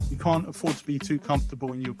can't afford to be too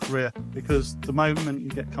comfortable in your career, because the moment you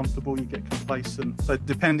get comfortable, you get complacent. So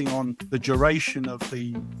depending on the duration of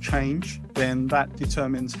the change, then that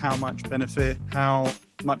determines how much benefit, how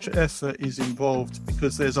much effort is involved,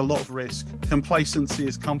 because there's a lot of risk. Complacency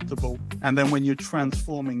is comfortable. And then when you're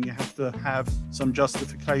transforming, you have to have some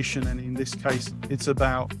justification. And in this case, it's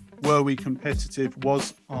about, were we competitive?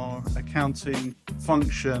 Was our accounting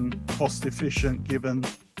function cost efficient given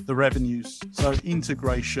the revenues? So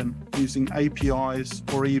integration using APIs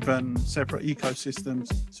or even separate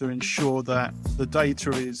ecosystems to ensure that the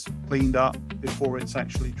data is cleaned up before it's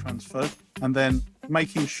actually transferred. And then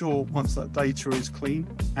making sure once that data is clean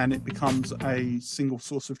and it becomes a single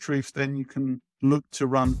source of truth, then you can look to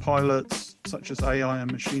run pilots such as AI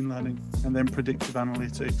and machine learning, and then predictive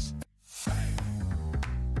analytics.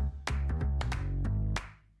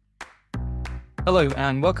 Hello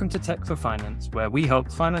and welcome to Tech for Finance, where we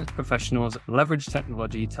help finance professionals leverage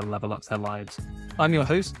technology to level up their lives. I'm your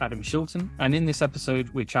host, Adam Shilton, and in this episode,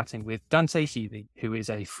 we're chatting with Dante Healy, who is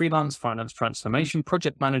a freelance finance transformation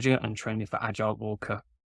project manager and trainer for Agile Orca.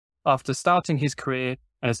 After starting his career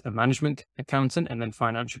as a management accountant and then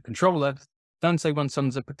financial controller, Dante went on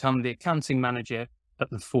to become the accounting manager at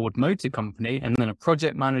the Ford Motor Company and then a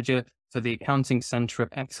project manager for the Accounting Center of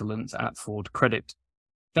Excellence at Ford Credit.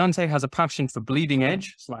 Dante has a passion for bleeding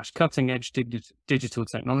edge / cutting edge digital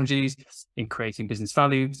technologies in creating business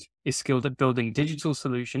value, is skilled at building digital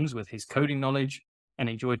solutions with his coding knowledge, and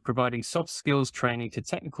enjoyed providing soft skills training to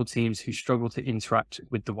technical teams who struggle to interact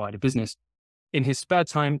with the wider business. In his spare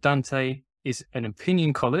time, Dante is an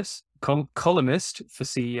opinion columnist for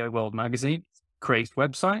CEO World Magazine, creates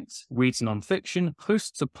websites, reads nonfiction,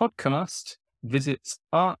 hosts a podcast, visits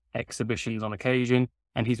art exhibitions on occasion,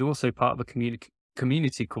 and he's also part of a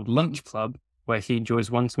community called Lunch Club, where he enjoys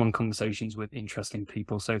one-to-one conversations with interesting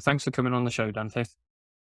people. So thanks for coming on the show, Dante.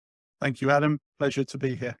 Thank you, Adam. Pleasure to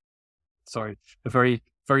be here. Sorry, a very,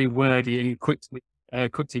 very wordy and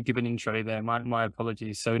quickly given intro there. My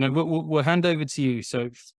apologies. So no, we'll hand over to you. So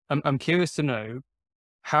I'm curious to know,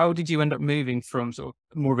 how did you end up moving from sort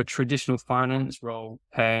of more of a traditional finance role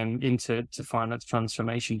into finance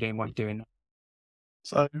transformation, doing what you're doing?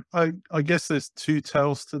 So I guess there's two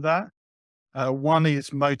tales to that. One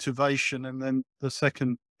is motivation, and then the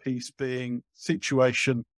second piece being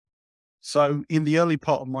situation. So in the early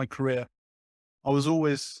part of my career, I was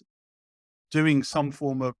always doing some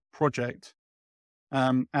form of project.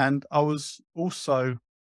 And I was also,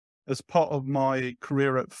 as part of my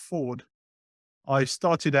career at Ford, I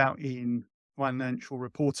started out in financial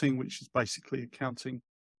reporting, which is basically accounting,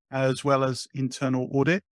 as well as internal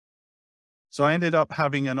audit. So I ended up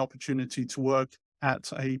having an opportunity to work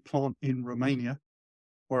at a plant in Romania,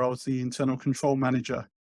 where I was the internal control manager.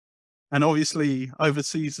 And obviously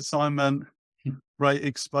overseas assignment, great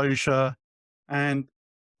exposure, and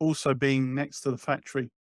also being next to the factory,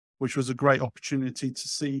 which was a great opportunity to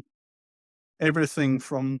see everything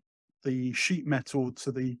from the sheet metal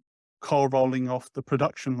to the car rolling off the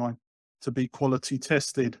production line to be quality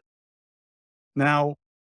tested. Now,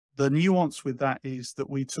 the nuance with that is that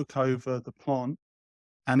we took over the plant,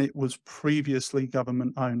 and it was previously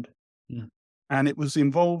government owned. Yeah. And it was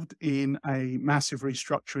involved in a massive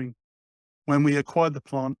restructuring. When we acquired the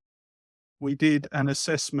plant, we did an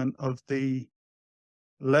assessment of the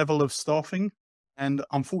level of staffing, and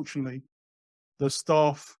unfortunately, the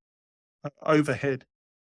staff overhead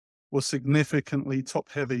was significantly top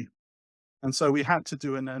heavy. And so we had to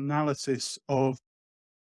do an analysis of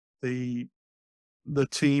the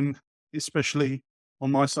team, especially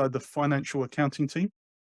on my side, the financial accounting team.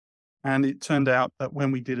 And it turned out that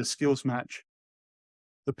when we did a skills match,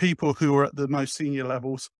 the people who were at the most senior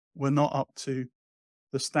levels were not up to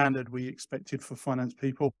the standard we expected for finance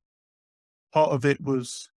people. Part of it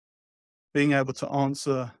was being able to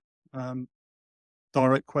answer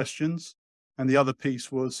direct questions. And the other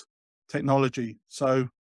piece was technology. So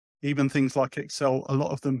even things like Excel, a lot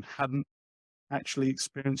of them hadn't actually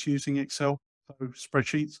experienced using Excel, so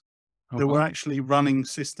spreadsheets. They were actually running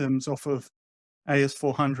systems off of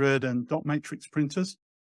AS400 and dot matrix printers.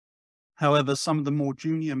 However, some of the more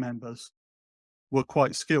junior members were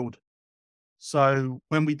quite skilled. So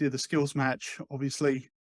when we did the skills match, obviously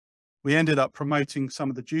we ended up promoting some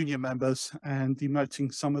of the junior members and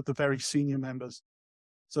demoting some of the very senior members.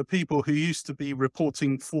 So people who used to be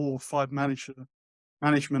reporting 4 or 5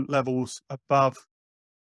 management levels above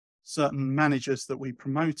certain managers that we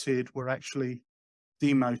promoted were actually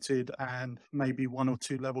demoted and maybe 1 or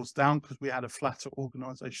 2 levels down, because we had a flatter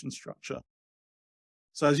organization structure.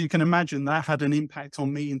 So as you can imagine, that had an impact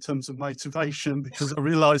on me in terms of motivation, because I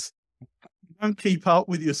realized you don't keep up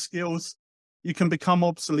with your skills you can become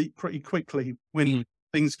obsolete pretty quickly when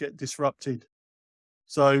things get disrupted.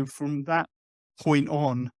 So from that point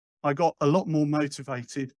on, I got a lot more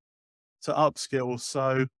motivated to upskill.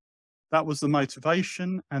 So that was the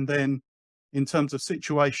motivation. And then in terms of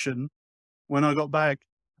situation, when I got back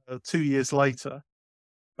 2 years later,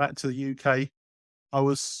 back to the UK, I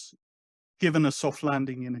was given a soft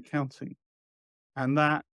landing in accounting. And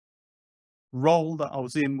that role that I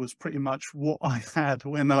was in was pretty much what I had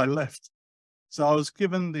when I left. So I was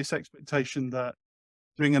given this expectation that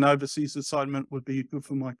doing an overseas assignment would be good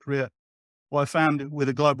for my career. What I found with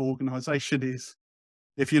a global organization is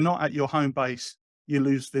if you're not at your home base, you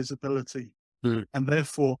lose visibility. And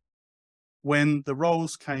therefore, when the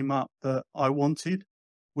roles came up that I wanted,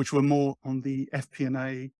 which were more on the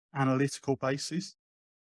FP&A analytical basis,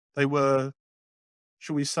 they were,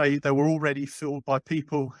 shall we say, they were already filled by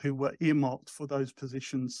people who were earmarked for those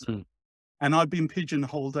positions. And I've been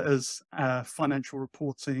pigeonholed as a financial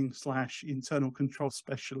reporting / internal control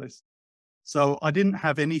specialist. So I didn't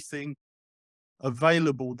have anything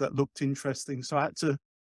available that looked interesting. So I had to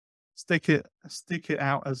stick it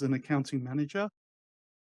out as an accounting manager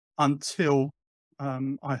until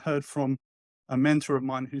I heard from a mentor of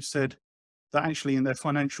mine who said that actually in their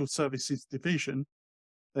financial services division,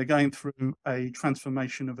 they're going through a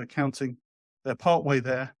transformation of accounting. They're partway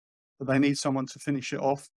there, but they need someone to finish it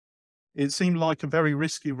off. It seemed like a very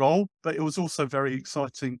risky role, but it was also very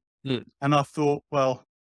exciting. And I thought, well,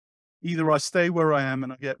 either I stay where I am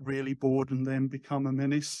and I get really bored and then become a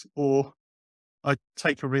menace, or I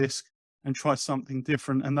take a risk and try something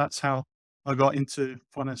different. And that's how I got into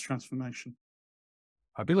finance transformation.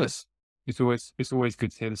 Fabulous. It's always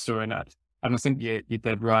good to hear the story. And I think you're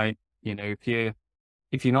dead right.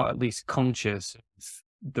 If you're not at least conscious of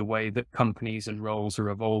the way that companies and roles are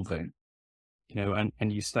evolving, and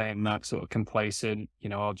you stay in that sort of complacent,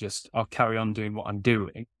 I'll carry on doing what I'm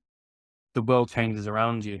doing. The world changes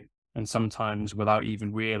around you. And sometimes without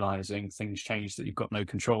even realizing, things change that you've got no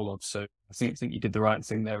control of. So I think you did the right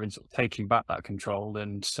thing there in sort of taking back that control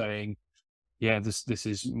and saying, yeah, this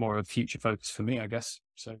is more of a future focus for me, I guess.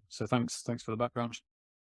 So thanks for the background.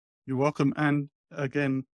 You're welcome. And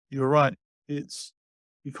again, you're right.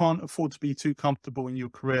 You can't afford to be too comfortable in your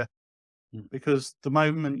career because the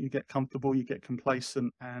moment you get comfortable, you get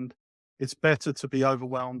complacent, and it's better to be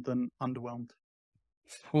overwhelmed than underwhelmed.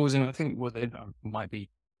 I think it might be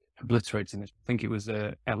obliterating this. I think it was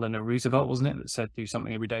Eleanor Roosevelt, wasn't it, that said do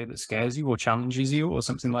something every day that scares you or challenges you or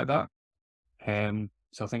something like that.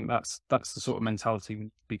 So I think that's the sort of mentality we need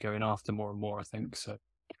to be going after more and more, I think. So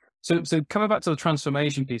coming back to the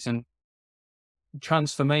transformation piece, and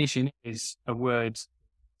transformation is a word.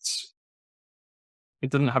 It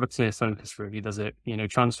doesn't have a clear focus really, does it?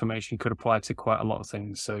 Transformation could apply to quite a lot of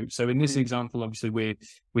things. So in this example, obviously we're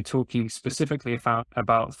talking specifically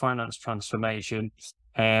about finance transformation,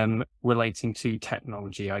 relating to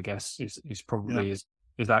technology, I guess is probably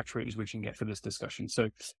as accurate as we can get for this discussion. So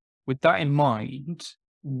with that in mind,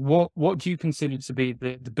 what do you consider to be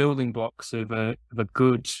the building blocks of a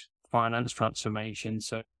good finance transformation?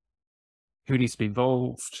 So who needs to be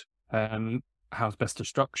involved? How's best to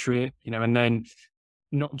structure it? And then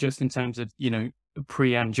not just in terms of,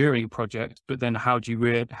 pre and during project, but then how do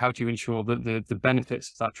you ensure that the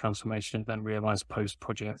benefits of that transformation are then realized post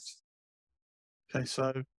project? Okay,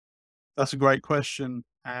 so that's a great question.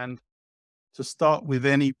 And to start with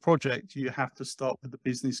any project, you have to start with the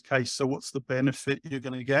business case. So what's the benefit you're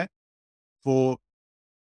going to get for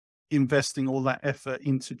investing all that effort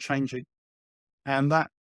into changing? And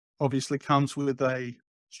that obviously comes with a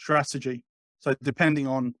strategy. So depending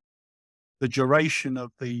on the duration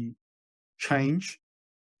of the change,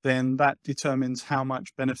 then that determines how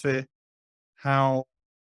much benefit, how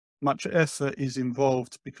much effort is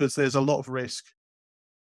involved, because there's a lot of risk.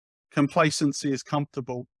 Complacency is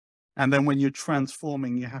comfortable. And then when you're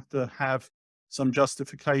transforming, you have to have some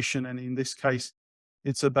justification. And in this case,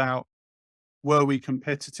 it's about, were we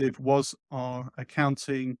competitive? Was our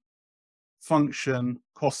accounting function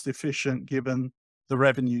cost efficient given the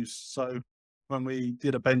revenues? So when we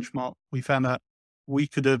did a benchmark, we found out we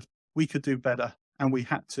could do better, and we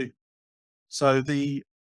had to. So the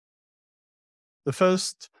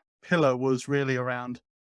first pillar was really around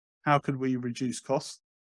how could we reduce costs?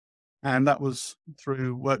 And that was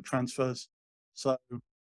through work transfers. So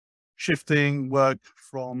shifting work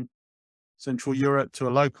from Central Europe to a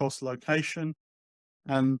low cost location.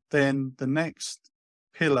 And then the next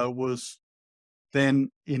pillar was then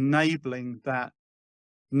enabling that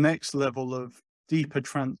next level of deeper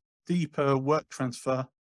work transfer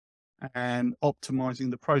and optimizing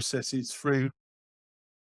the processes through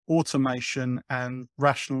automation and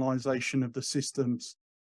rationalization of the systems.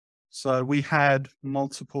 So we had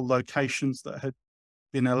multiple locations that had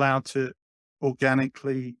been allowed to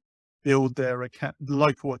organically build their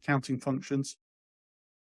local accounting functions.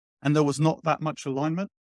 And there was not that much alignment.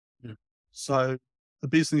 Yeah. So the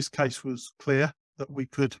business case was clear that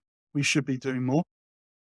we should be doing more.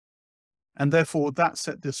 And therefore that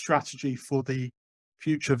set the strategy for the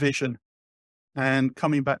future vision. And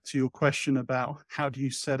coming back to your question about how do you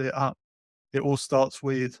set it up, it all starts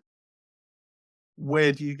with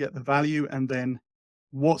where do you get the value, and then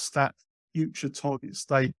what's that future target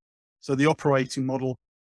state? So the operating model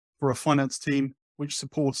for a finance team, which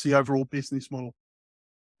supports the overall business model.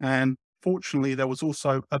 And fortunately, there was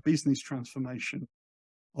also a business transformation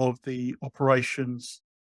of the operations,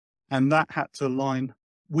 and that had to align.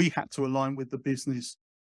 We had to align with the business.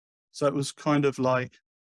 So it was kind of like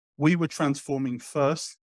we were transforming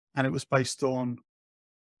first, and it was based on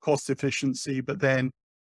cost efficiency, but then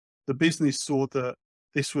the business saw that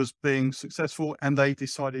this was being successful, and they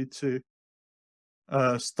decided to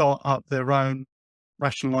start up their own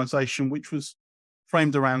rationalization, which was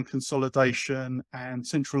framed around consolidation and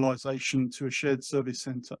centralization to a shared service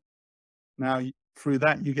center. Now, through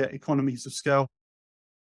that, you get economies of scale,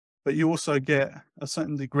 but you also get a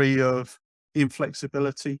certain degree of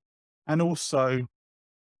inflexibility and also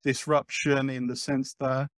disruption, in the sense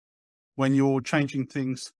that when you're changing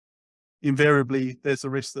things, invariably there's a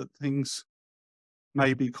risk that things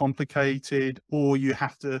may be complicated, or you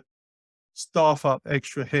have to staff up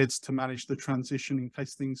extra heads to manage the transition in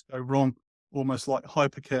case things go wrong, almost like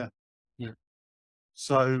hypercare. Yeah.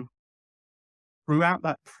 So throughout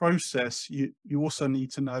that process, you also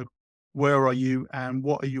need to know where are you and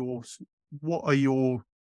what are your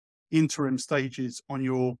interim stages on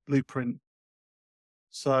your blueprint.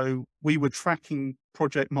 So we were tracking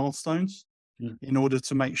project milestones in order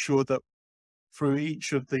to make sure that through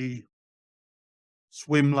each of the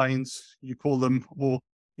swim lanes, you call them, or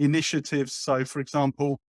initiatives. So for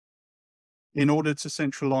example, in order to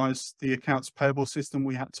centralize the accounts payable system,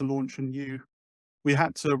 we had to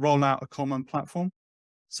roll out a common platform.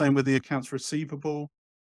 Same with the accounts receivable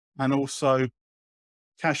and also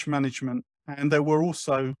cash management. And there were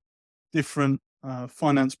also different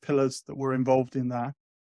finance pillars that were involved in that,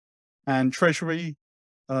 and treasury,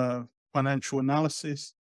 financial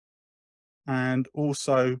analysis, and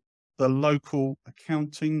also the local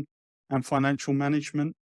accounting and financial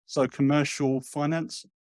management. So commercial finance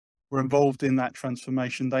were involved in that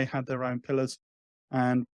transformation. They had their own pillars,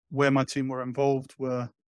 and where my team were involved were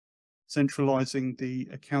centralizing the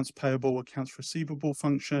accounts payable, accounts receivable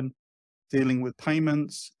function, dealing with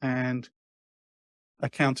payments and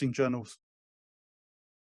accounting journals.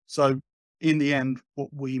 So in the end, what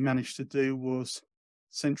we managed to do was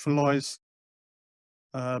centralize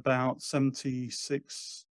about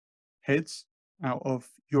 76 heads out of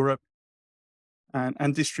Europe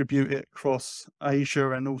and distribute it across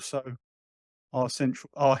Asia, and also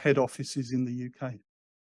our head offices in the UK.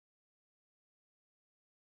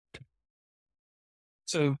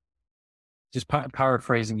 So just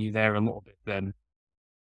paraphrasing you there a little bit then,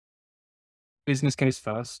 business case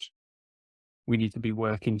first, we need to be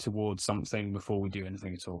working towards something before we do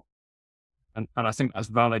anything at all. And I think that's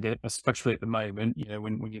valid, especially at the moment,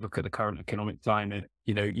 when you look at the current economic climate,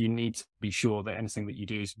 you need to be sure that anything that you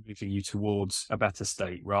do is moving you towards a better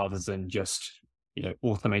state rather than just,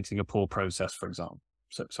 automating a poor process, for example.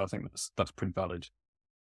 So I think that's pretty valid.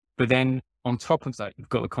 But then on top of that, you've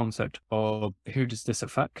got the concept of who does this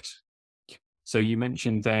affect? So you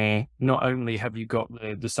mentioned there, not only have you got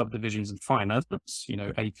the subdivisions of finance,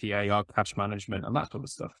 APA, our cash management and that sort of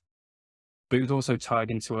stuff, but it was also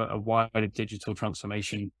tied into a wider digital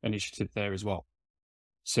transformation initiative there as well.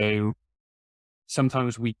 So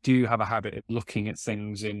sometimes we do have a habit of looking at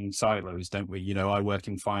things in silos, don't we? I work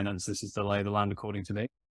in finance. This is the lay of the land according to me.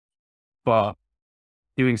 But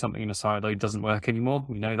doing something in a silo doesn't work anymore.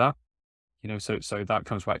 We know that. So that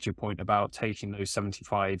comes back to your point about taking those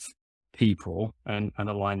 75 people and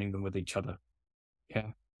aligning them with each other. Yeah.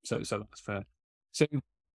 So that's fair. So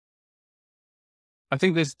I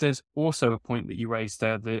think there's also a point that you raised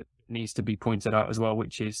there that needs to be pointed out as well,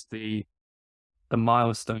 which is the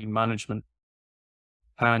milestone management.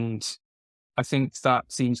 And I think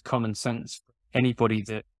that seems common sense for anybody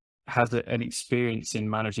that has an experience in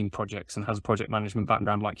managing projects and has a project management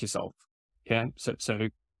background like yourself. Yeah. So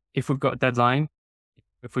if we've got a deadline,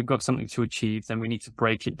 if we've got something to achieve, then we need to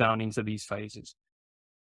break it down into these phases.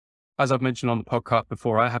 As I've mentioned on the podcast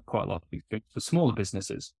before, I have quite a lot of experience with smaller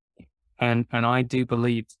businesses. And I do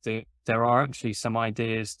believe that there are actually some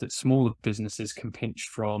ideas that smaller businesses can pinch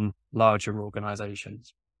from larger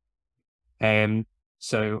organizations. And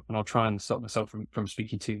I'll try and stop myself from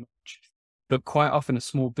speaking too much. But quite often a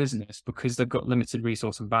small business, because they've got limited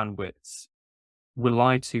resource and bandwidth,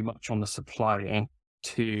 rely too much on the supplier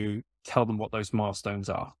to tell them what those milestones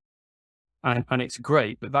are. And it's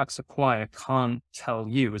great, but that supplier can't tell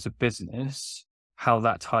you as a business how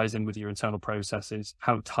that ties in with your internal processes,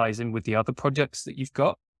 how it ties in with the other projects that you've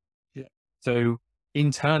got. Yeah. So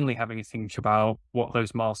internally having to think about what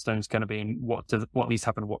those milestones are going to be and what needs to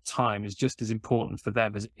happen at what time is just as important for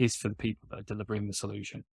them as it is for the people that are delivering the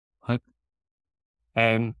solution. Right?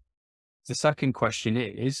 The second question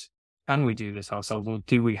is, can we do this ourselves, or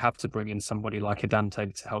do we have to bring in somebody like a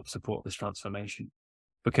Dante to help support this transformation?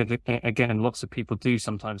 Because again, lots of people do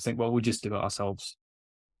sometimes think, well, we'll just do it ourselves.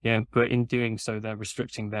 Yeah. But in doing so, they're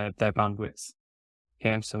restricting their bandwidth.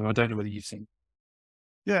 Yeah. So I don't know whether you've seen.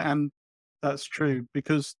 Yeah. And that's true,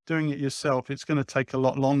 because doing it yourself, it's going to take a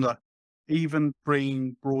lot longer. Even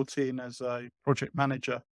being brought in as a project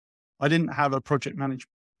manager, I didn't have a project management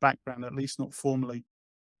background, at least not formally.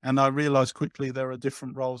 And I realized quickly there are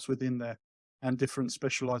different roles within there and different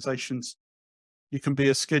specializations. You can be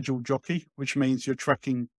a schedule jockey, which means you're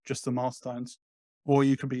tracking just the milestones, or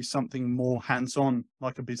you can be something more hands-on,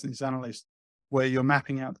 like a business analyst, where you're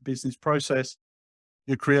mapping out the business process.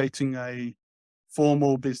 You're creating a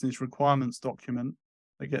formal business requirements document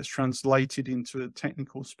that gets translated into a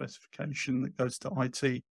technical specification that goes to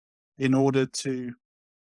IT in order to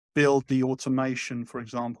build the automation, for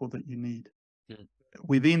example, that you need. Yeah.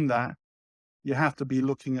 Within that, you have to be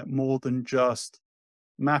looking at more than just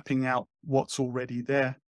mapping out what's already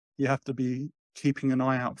there. You have to be keeping an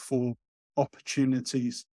eye out for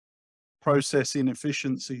opportunities, process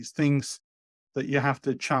inefficiencies, things that you have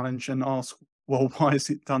to challenge and ask, well, why is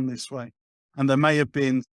it done this way? And there may have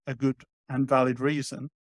been a good and valid reason,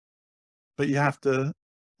 but you have to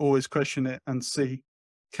always question it and see,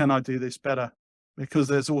 can I do this better? Because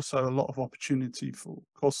there's also a lot of opportunity for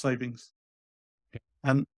cost savings.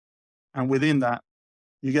 And within that,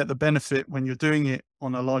 you get the benefit when you're doing it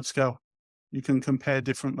on a large scale. You can compare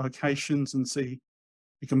different locations and see,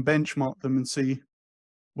 you can benchmark them and see,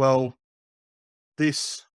 well,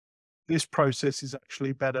 this process is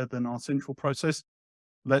actually better than our central process.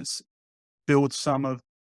 Let's build some of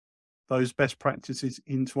those best practices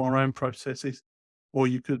into our own processes. Or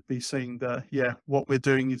you could be saying that, yeah, what we're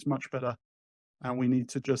doing is much better and we need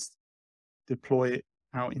to just deploy it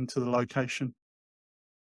out into the location.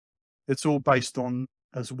 It's all based on,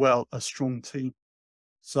 as well, a strong team.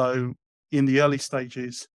 So in the early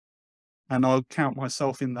stages, and I'll count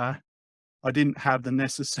myself in there, I didn't have the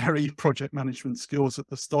necessary project management skills at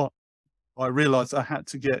the start. I realized I had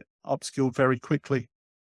to get upskilled very quickly,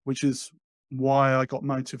 which is why I got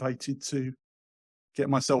motivated to get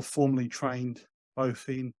myself formally trained, both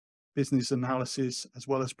in business analysis as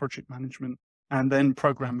well as project management, and then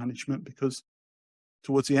program management, because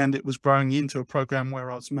towards the end, it was growing into a program where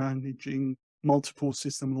I was managing multiple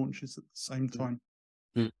system launches at the same time.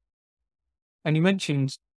 Mm. And you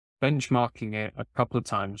mentioned benchmarking it a couple of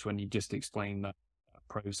times when you just explained that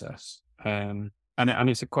process. And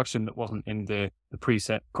it's a question that wasn't in the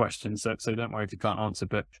preset question, so don't worry if you can't answer.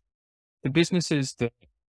 But the businesses that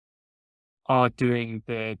are doing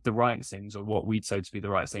the right things, or what we'd say to be the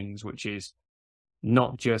right things, which is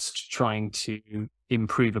not just trying to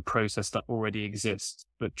improve a process that already exists,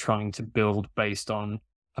 but trying to build based on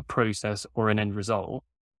a process or an end result.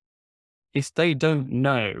 If they don't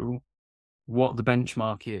know what the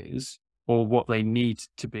benchmark is or what they need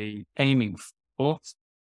to be aiming for,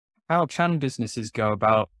 how can businesses go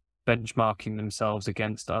about benchmarking themselves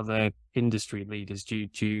against other industry leaders? Do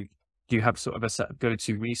you have sort of a set of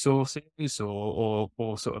go-to resources or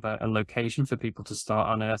sort of a location for people to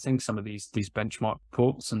start unearthing some of these benchmark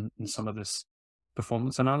reports and some of this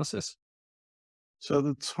performance analysis? So at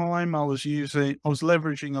the time I was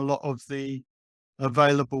leveraging a lot of the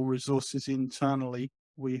available resources internally.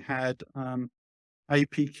 We had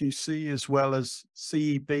APQC as well as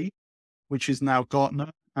CEB, which is now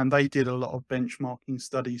Gartner, and they did a lot of benchmarking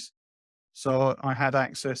studies. So I had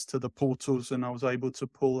access to the portals and I was able to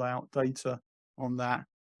pull out data on that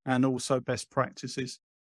and also best practices.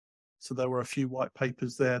 So there were a few white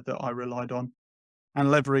papers there that I relied on and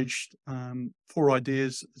leveraged for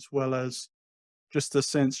ideas, as well as just a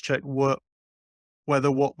sense check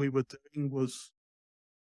whether what we were doing was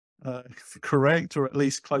correct or at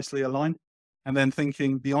least closely aligned. And then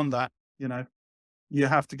thinking beyond that, you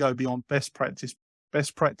have to go beyond best practice.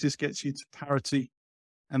 Best practice gets you to parity.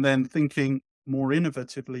 And then thinking more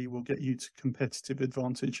innovatively will get you to competitive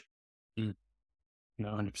advantage. No,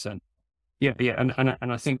 100%. Yeah.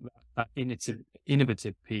 And I think that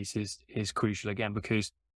innovative piece is crucial again,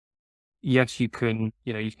 because yes, you can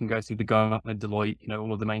go through the Gartner, Deloitte,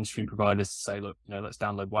 all of the mainstream providers to say, look, let's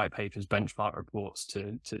download white papers, benchmark reports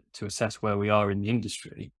to assess where we are in the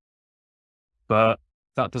industry. But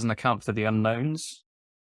that doesn't account for the unknowns.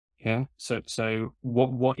 Yeah. So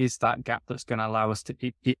what is that gap that's going to allow us to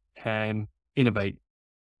innovate?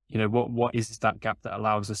 What is that gap that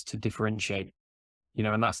allows us to differentiate?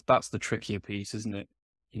 And that's the trickier piece, isn't it?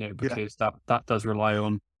 Yeah. Because that does rely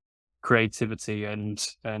on creativity and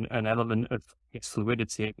an element of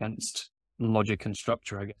fluidity against logic and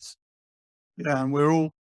structure, I guess. Yeah. And we're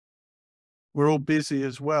all busy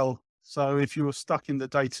as well. So if you're stuck in the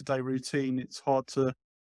day-to-day routine, it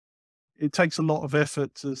takes a lot of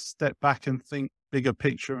effort to step back and think bigger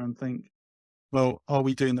picture and think, well, are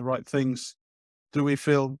we doing the right things? Do we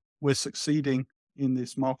feel we're succeeding in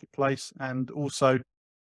this marketplace? And also,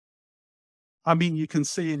 I mean, you can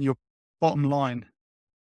see in your bottom line,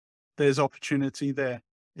 there's opportunity there.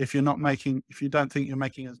 If you don't think you're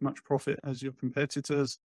making as much profit as your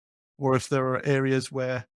competitors, or if there are areas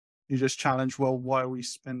where you just challenge, well, why are we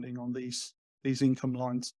spending on these income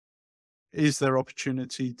lines? Is there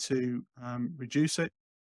opportunity to reduce it,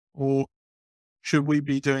 or should we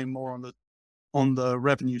be doing more on the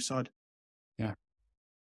revenue side? Yeah.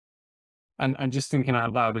 And just thinking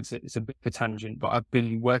out loud, it's a bit of a tangent, but I've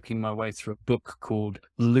been working my way through a book called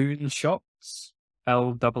Loon Shots,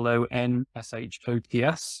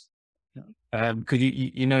 LOONSHOTS. Because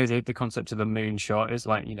the concept of a moonshot is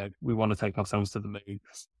like, we want to take ourselves to the moon.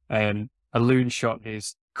 A loon shot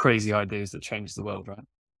is crazy ideas that change the world, right?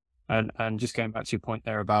 And just going back to your point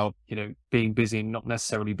there about, being busy and not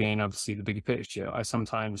necessarily being able to see the bigger picture, I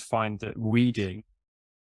sometimes find that reading,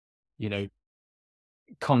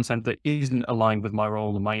 content that isn't aligned with my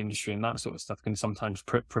role in my industry and that sort of stuff can sometimes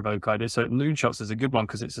provoke ideas. So Loonshots is a good one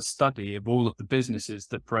because it's a study of all of the businesses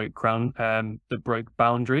that broke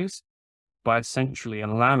boundaries by essentially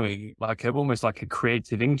allowing almost like a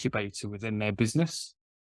creative incubator within their business.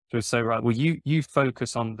 So right, well, you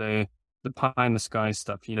focus on the pie in the sky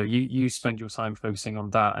stuff. You spend your time focusing on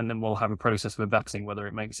that, and then we'll have a process of vetting whether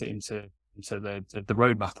it makes it into the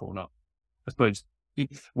roadmap or not. I suppose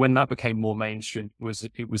when that became more mainstream,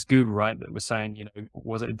 it was Google, right, that was saying,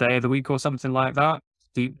 was it a day of the week or something like that?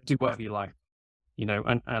 Do whatever you like,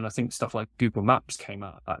 and I think stuff like Google Maps came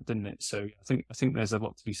out of that, didn't it? So I think there's a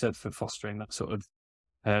lot to be said for fostering that sort of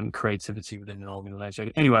creativity within an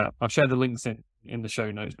organization. Anyway, I'll share the links in the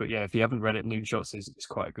show notes, but yeah, if you haven't read it, Loonshots is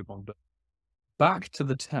quite a good one. But back to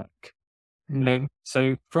the tech,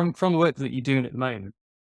 so from the work that you're doing at the moment,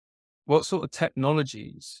 what sort of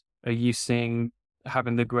technologies are you seeing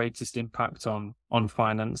having the greatest impact on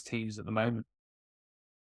finance teams at the moment?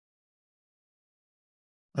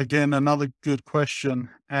 Again, another good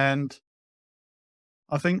question. And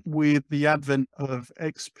I think with the advent of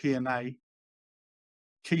XP&A,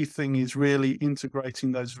 key thing is really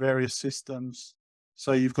integrating those various systems.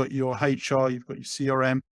 So you've got your HR, you've got your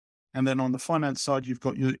CRM, and then on the finance side, you've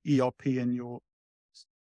got your ERP and your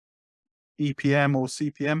EPM or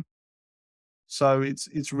CPM. So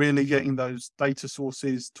it's really getting those data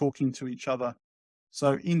sources talking to each other.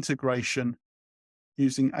 So integration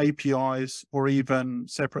using APIs or even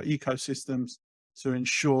separate ecosystems to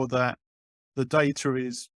ensure that the data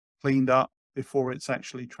is cleaned up before it's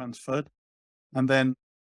actually transferred. And then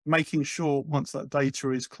making sure once that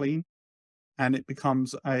data is clean and it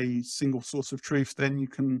becomes a single source of truth, then you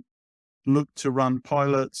can look to run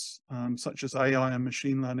pilots such as AI and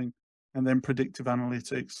machine learning, and then predictive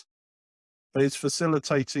analytics. But it's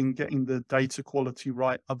facilitating getting the data quality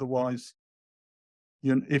right. Otherwise,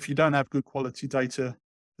 if you don't have good quality data,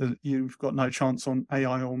 you've got no chance on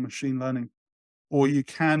AI or machine learning. Or you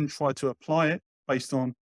can try to apply it based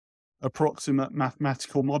on approximate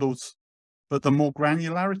mathematical models. But the more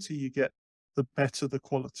granularity you get, the better the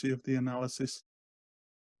quality of the analysis.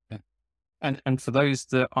 Yeah. And for those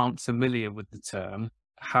that aren't familiar with the term,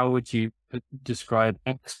 how would you describe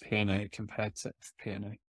XP&A compared to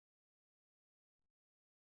FP&A?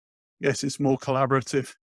 Yes, it's more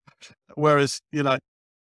collaborative. Whereas,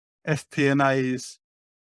 FP&A is,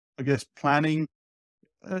 I guess, planning.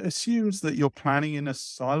 Assumes that you're planning in a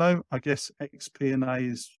silo. I guess XP&A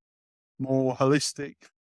is more holistic,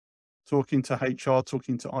 talking to HR,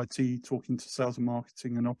 talking to IT, talking to sales and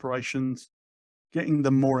marketing and operations, getting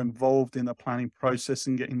them more involved in the planning process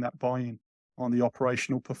and getting that buy-in on the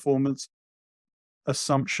operational performance,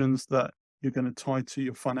 assumptions that you're going to tie to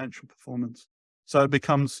your financial performance. So it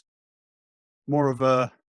becomes more of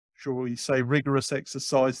a, shall we say, rigorous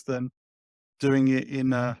exercise than doing it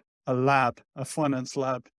in a lab, a finance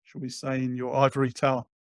lab, shall we say, in your ivory tower.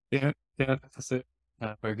 Yeah, that's it.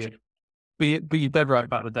 Very good. But you're dead right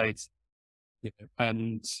about the data.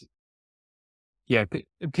 And yeah,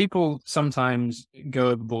 people sometimes go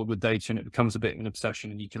overboard with data and it becomes a bit of an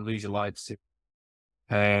obsession and you can lose your lives to.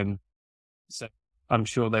 So I'm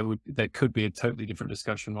sure there could be a totally different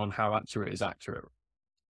discussion on how accurate is accurate.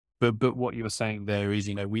 But what you were saying there is,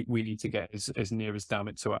 we need to get as near as damn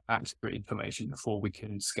it to accurate information before we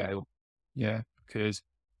can scale. Yeah. Because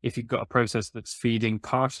if you've got a process that's feeding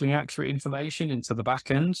partially accurate information into the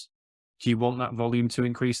back end, do you want that volume to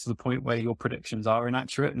increase to the point where your predictions are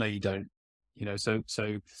inaccurate? No, you don't. So,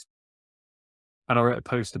 and I wrote a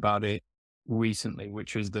post about it recently,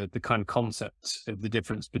 which was the kind of concept of the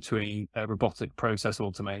difference between robotic process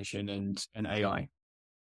automation and AI.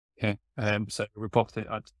 Yeah. So robotic,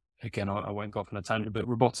 I won't go off on a tangent, but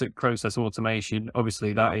robotic process automation,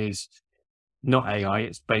 obviously that is not AI.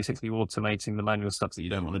 It's basically automating the manual stuff that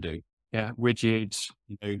you don't want to do. Yeah. Rigid,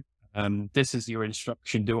 this is your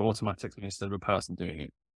instruction, do it automatically instead of a person doing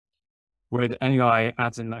it. Where the AI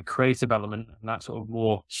adds in that creative element and that sort of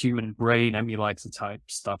more human brain emulator type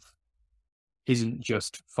stuff isn't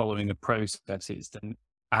just following a process, it's then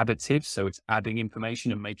additive. So it's adding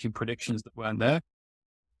information and making predictions that weren't there.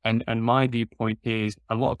 And my viewpoint is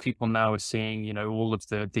a lot of people now are seeing, all of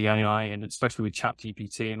the AI and especially with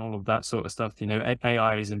ChatGPT and all of that sort of stuff,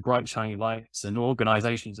 AI is in bright shiny lights and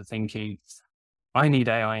organizations are thinking, I need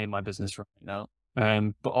AI in my business right now.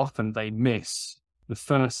 But often they miss the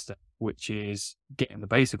first step, which is getting the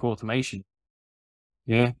basic automation.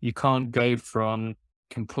 Yeah. You can't go from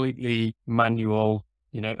completely manual,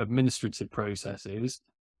 administrative processes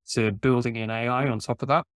to building in AI on top of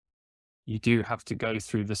that. You do have to go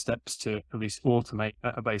through the steps to at least automate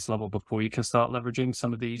at a base level before you can start leveraging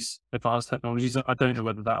some of these advanced technologies. I don't know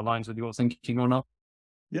whether that aligns with your thinking or not.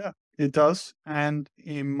 Yeah, it does. And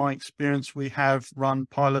in my experience, we have run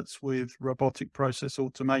pilots with robotic process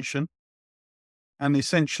automation. And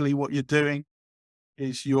essentially what you're doing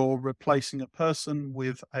is you're replacing a person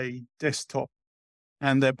with a desktop,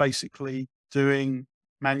 and they're basically doing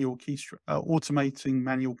automating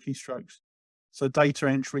manual keystrokes. So data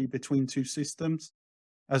entry between two systems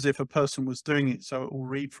as if a person was doing it. So it will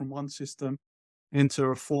read from one system into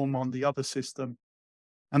a form on the other system.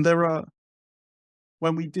 And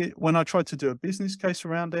when I tried to do a business case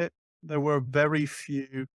around it, there were very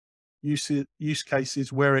few use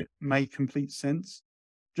cases where it made complete sense,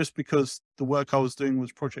 just because the work I was doing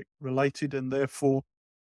was project related and therefore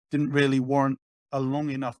didn't really warrant a long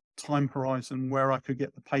enough time horizon where I could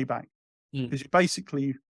get the payback. Because you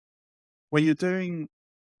basically, when you're doing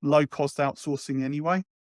low cost outsourcing anyway,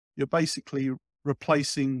 you're basically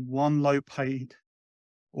replacing one low paid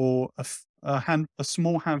or a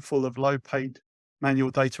small handful of low paid manual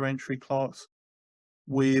data entry clerks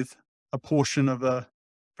with a portion of a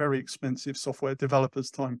very expensive software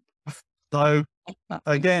developer's time. So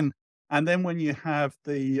again, and then when you have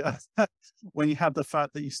the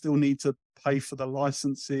fact that you still need to pay for the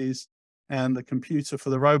licenses and the computer for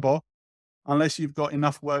the robot, unless you've got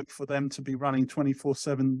enough work for them to be running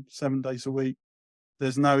 24/7, 7 days a week,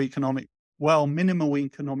 there's no minimal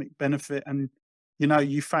economic benefit. And,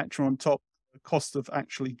 you factor on top the cost of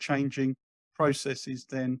actually changing processes,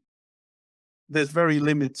 then there's very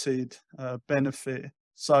limited benefit.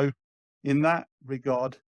 So in that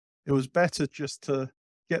regard, it was better just to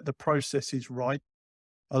get the processes right,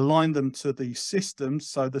 align them to the system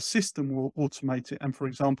so the system will automate it. And for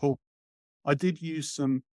example, I did use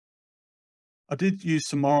some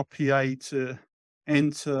RPA to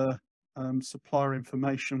enter supplier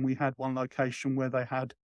information. We had one location where they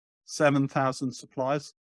had 7,000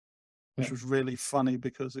 suppliers, which was really funny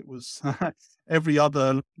because it was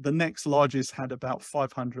the next largest had about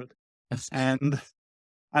 500.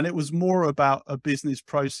 And it was more about a business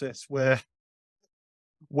process where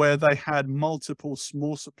they had multiple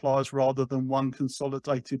small suppliers rather than one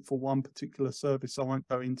consolidated for one particular service. I won't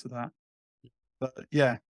go into that, but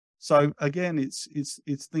yeah. So again, it's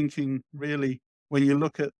thinking really, when you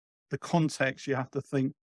look at the context, you have to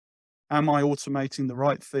think, am I automating the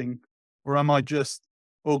right thing, or am I just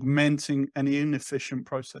augmenting an inefficient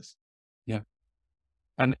process? Yeah.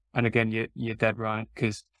 And again, you're dead right,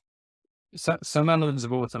 because some elements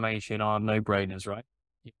of automation are no-brainers, right?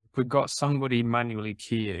 If we've got somebody manually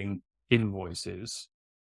keying invoices,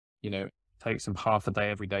 it takes them half a day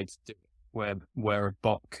every day to do it, where a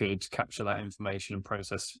bot could capture that information and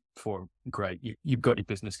process for great. You've got your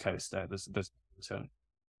business case there. There's return.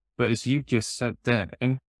 But as you just said there,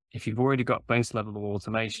 if you've already got base level of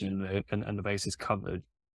automation and the base is covered,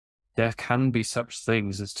 there can be such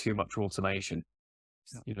things as too much automation.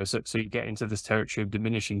 So you get into this territory of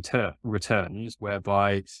diminishing returns,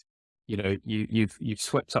 whereby, you've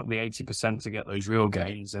swept up the 80% to get those real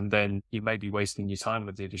gains, and then you may be wasting your time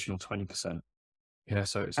with the additional 20%. Yeah,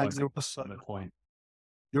 so it's And like a point.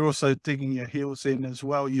 you're also digging your heels in as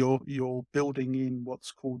well. You're building in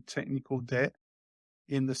what's called technical debt,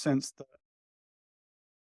 in the sense that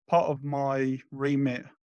part of my remit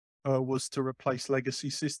was to replace legacy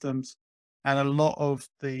systems, and a lot of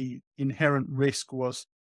the inherent risk was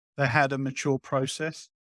they had a mature process,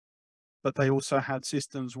 but they also had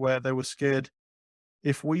systems where they were scared,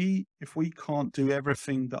 if we can't do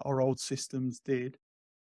everything that our old systems did,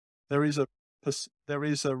 there is a there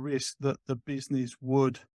is a risk that the business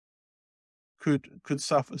could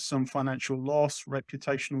suffer some financial loss,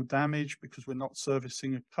 reputational damage, because we're not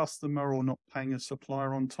servicing a customer or not paying a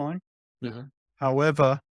supplier on time. Mm-hmm.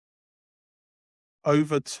 However,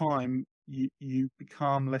 over time, you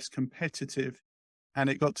become less competitive,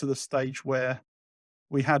 and it got to the stage where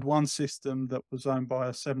we had one system that was owned by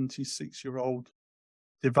a 76-year-old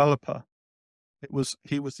developer.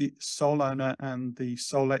 He was the sole owner and the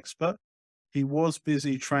sole expert. He was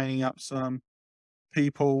busy training up some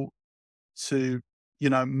people to,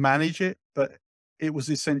 manage it, but it was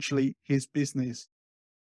essentially his business.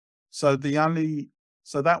 So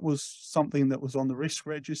that was something that was on the risk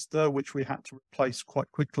register, which we had to replace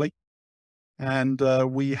quite quickly. And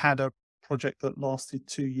we had a project that lasted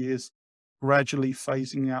 2 years, gradually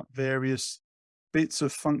phasing out various bits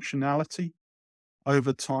of functionality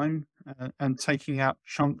over time, and taking out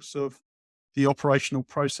chunks of the operational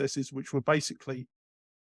processes, which were basically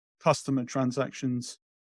customer transactions,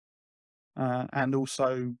 and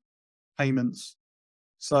also payments.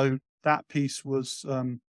 So that piece was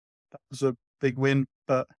a big win.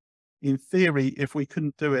 But in theory, if we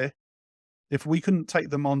couldn't do it, if we couldn't take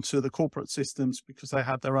them onto the corporate systems because they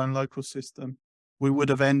had their own local system, we would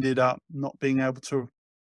have ended up not being able to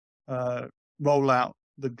roll out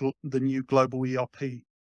the new global ERP.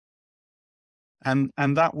 And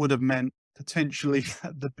that would have meant potentially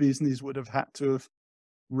the business would have had to have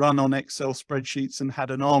run on Excel spreadsheets and had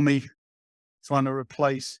an army trying to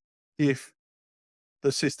replace if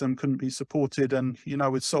the system couldn't be supported. And,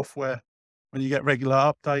 with software, when you get regular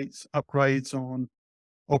updates, upgrades on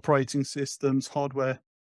operating systems, hardware,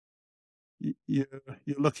 you're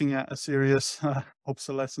looking at a serious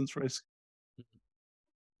obsolescence risk.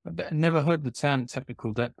 I've never heard the term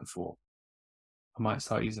technical debt before. I might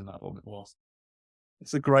start using that a little bit more.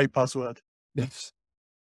 It's a great buzzword. Yes.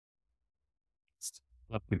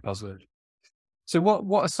 Lovely buzzword. So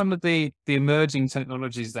what are some of the emerging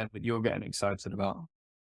technologies then that you're getting excited about?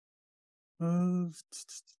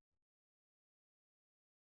 It's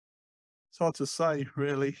hard to say,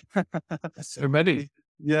 really. So many.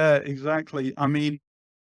 Yeah, exactly. I mean,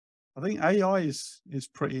 I think AI is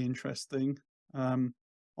pretty interesting. On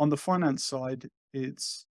the finance side, I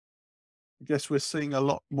guess we're seeing a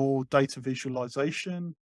lot more data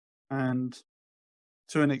visualization, and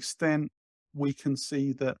to an extent, we can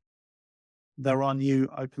see that there are new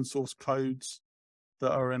open source codes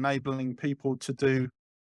that are enabling people to do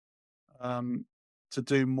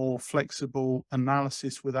more flexible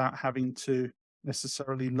analysis without having to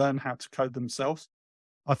necessarily learn how to code themselves.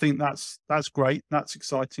 I think that's great. That's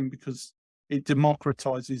exciting because it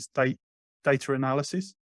democratizes data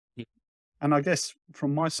analysis. Yeah. And I guess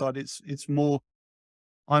from my side, it's more.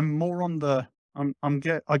 I'm more on the.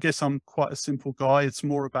 I guess I'm quite a simple guy. It's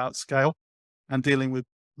more about scale and dealing with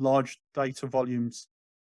large data volumes.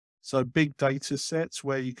 So big data sets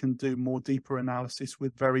where you can do more deeper analysis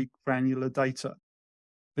with very granular data.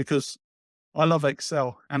 Because I love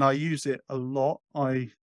Excel and I use it a lot.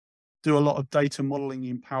 I do a lot of data modeling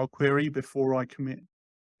in Power Query before I commit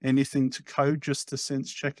anything to code, just to sense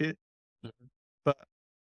check it. Mhm. But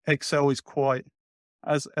Excel is quite,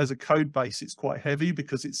 as a code base, it's quite heavy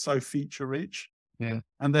because it's so feature rich. Yeah.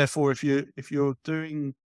 And therefore, if you're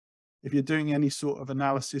doing any sort of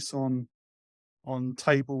analysis on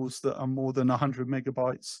tables that are more than 100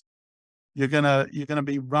 megabytes, you're gonna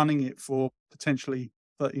be running it for potentially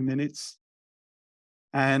 30 minutes.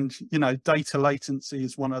 And data latency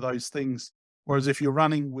is one of those things. Whereas if you're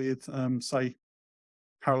running with say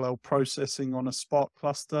parallel processing on a Spark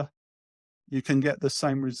cluster, you can get the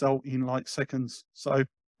same result in like seconds. So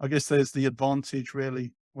I guess there's the advantage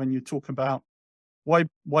really when you talk about why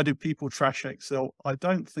do people trash Excel? I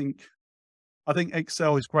think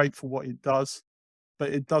Excel is great for what it does, but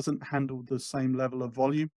it doesn't handle the same level of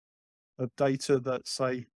volume of data that,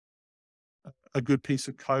 say, a good piece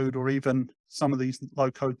of code or even some of these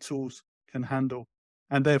low code tools can handle.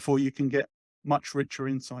 And therefore you can get much richer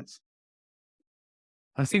insights.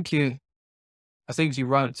 I think you're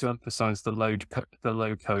right to emphasize the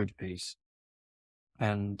low code piece.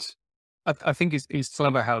 And I think it's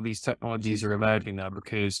clever how these technologies are emerging now,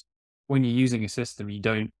 because when you're using a system, you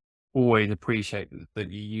don't always appreciate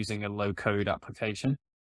that you're using a low code application.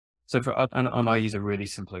 So and I use a really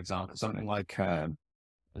simple example, something like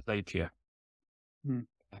Zapier. Hmm.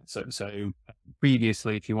 So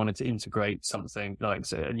previously, if you wanted to integrate something like,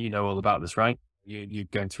 and you know all about this, right? You're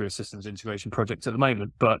going through a systems integration project at the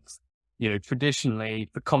moment, but traditionally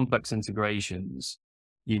for complex integrations,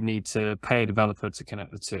 you need to pay a developer to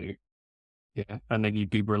connect the two. Yeah. And then you'd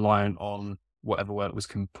be reliant on whatever work was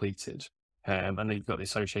completed. And then you've got the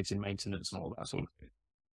associated maintenance and all that sort of thing.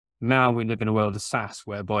 Now we live in a world of SaaS,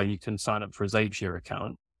 whereby you can sign up for a Zapier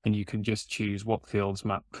account and you can just choose what fields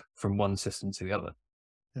map from one system to the other.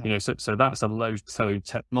 Yeah. So that's a low code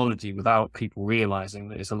technology without people realizing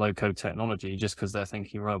that it's a low code technology, just because they're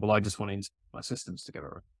thinking, right, well, I just want to integrate my systems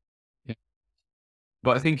together. Yeah.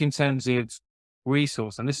 But I think in terms of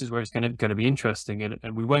resource, and this is where it's going to be interesting,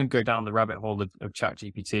 and we won't go down the rabbit hole of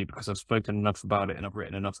ChatGPT, because I've spoken enough about it and I've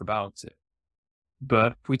written enough about it.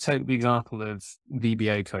 But if we take the example of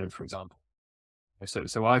VBA code, for example.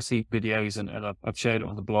 So I see videos and I've shared it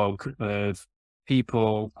on the blog of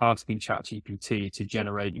people asking ChatGPT to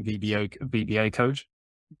generate VBA code.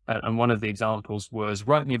 And one of the examples was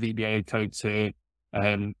writing a VBA code to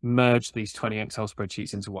merge these 20 Excel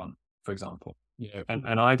spreadsheets into one, for example.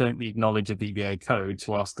 And I don't need knowledge of VBA code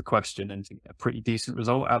to ask the question and to get a pretty decent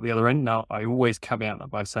result out the other end. Now, I always caveat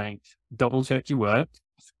that by saying, double check your work.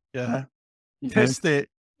 Yeah. Test it.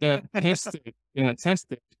 Yeah, test it. Yeah,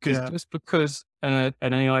 test it. Because just because an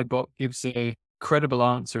AI bot gives a credible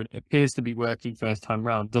answer and it appears to be working first time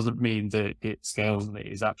round, doesn't mean that it scales and it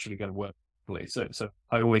is actually going to work properly. So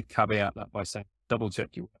I always caveat that by saying, double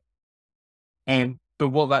check your work. But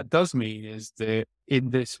what that does mean is that in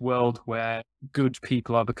this world where good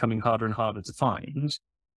people are becoming harder and harder to find,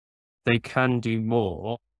 they can do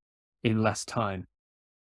more in less time.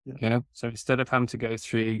 So instead of having to go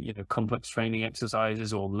through, complex training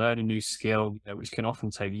exercises or learn a new skill, which can often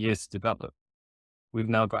take years to develop, we've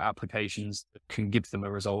now got applications that can give them a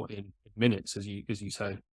result in minutes, as you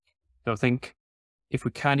say. So I think if we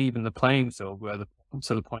can even the playing field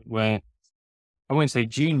to the point where, I won't say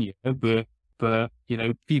junior, but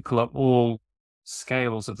people at all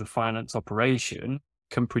scales of the finance operation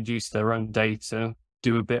can produce their own data,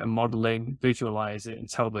 do a bit of modeling, visualize it, and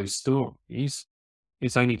tell those stories,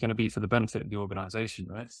 it's only going to be for the benefit of the organization,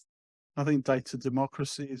 right? I think data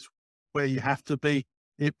democracy is where you have to be.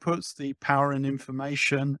 It puts the power in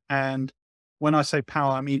information. And when I say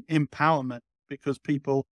power, I mean empowerment, because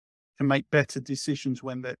people can make better decisions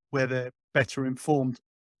where they're better informed.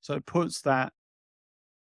 So it puts that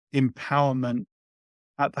empowerment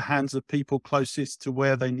at the hands of people closest to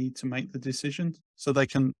where they need to make the decisions, so they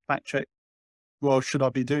can fact check, well, should I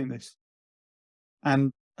be doing this?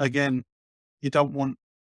 And again, you don't want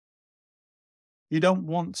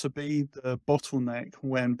to be the bottleneck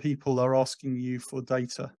when people are asking you for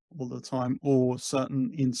data all the time or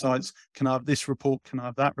certain insights. Can I have this report? Can I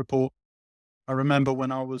have that report? I remember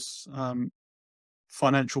when I was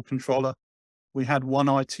financial controller, we had one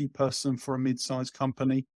IT person for a mid-sized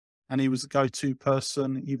company, and he was the go-to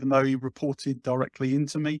person, even though he reported directly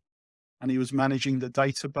into me and he was managing the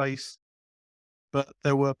database. But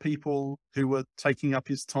there were people who were taking up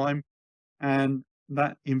his time, and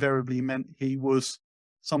that invariably meant he was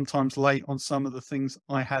sometimes late on some of the things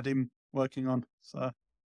I had him working on. So,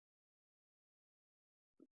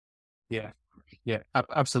 yeah,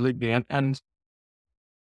 absolutely. And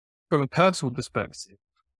from a personal perspective,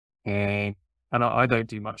 and I don't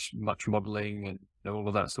do much modeling and all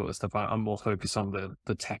of that sort of stuff. I'm more focused on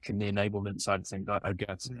the tech and the enablement side of things, I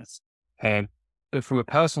guess. yes. But from a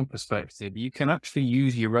personal perspective, you can actually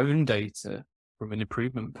use your own data from an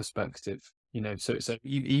improvement perspective. So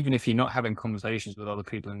even if you're not having conversations with other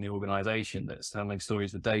people in the organization that's telling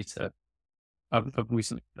stories with data, I've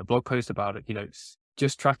recently a blog post about it.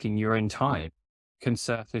 Just tracking your own time can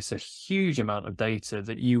surface a huge amount of data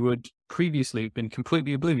that you would previously have been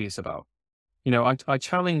completely oblivious about. I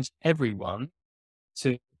challenge everyone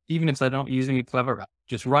to, even if they're not using a clever app,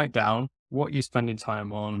 just write down what you're spending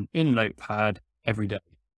time on in Notepad every day.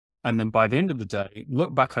 And then by the end of the day,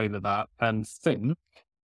 look back over that and think,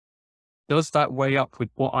 does that weigh up with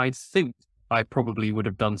what I think I probably would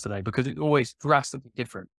have done today? Because it's always drastically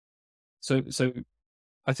different. So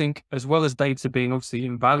I think, as well as data being obviously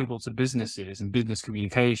invaluable to businesses and business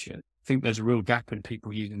communication, I think there's a real gap in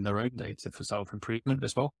people using their own data for self-improvement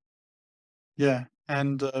as well. Yeah.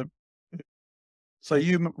 And so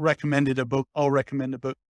you recommended a book. I'll recommend a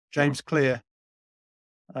book. James Clear,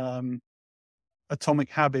 Atomic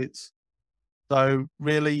Habits. So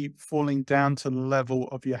really falling down to the level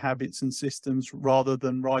of your habits and systems rather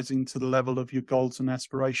than rising to the level of your goals and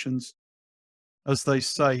aspirations. As they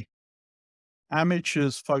say,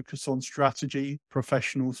 amateurs focus on strategy,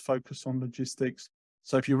 professionals focus on logistics.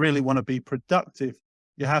 So if you really want to be productive,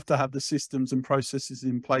 you have to have the systems and processes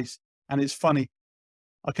in place. And it's funny,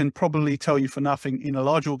 I can probably tell you for nothing, in a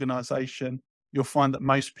large organization, you'll find that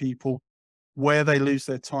most people, where they lose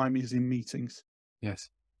their time is in meetings. Yes.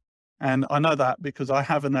 And I know that because I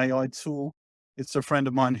have an AI tool. It's a friend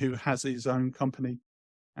of mine who has his own company.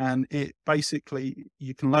 And it basically,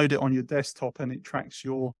 you can load it on your desktop and it tracks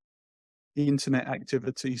your internet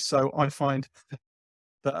activity. So I find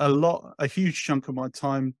that a huge chunk of my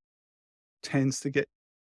time tends to get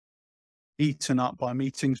eaten up by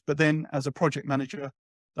meetings. But then as a project manager,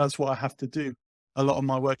 that's what I have to do. A lot of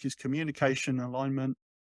my work is communication, alignment.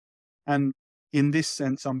 And in this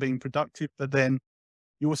sense, I'm being productive, but then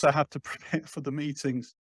you also have to prepare for the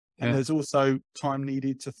meetings. And there's also time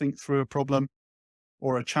needed to think through a problem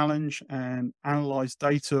or a challenge and analyze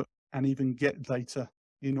data and even get data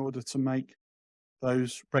in order to make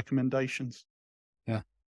those recommendations. Yeah.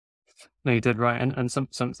 No, you did right. And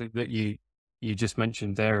something that you just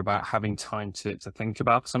mentioned there about having time to think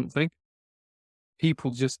about something.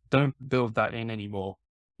 People just don't build that in anymore.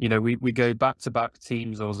 We go back to back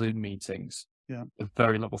Teams or Zoom meetings. Yeah. With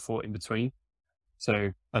very little thought in between.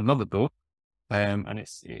 So another book, and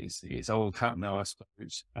it's old hat now, I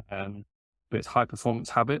suppose. But it's High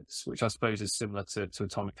Performance Habits, which I suppose is similar to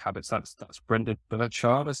Atomic Habits. That's Brendan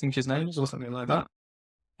Burchard, I think his name is, or something like that.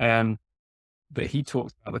 But he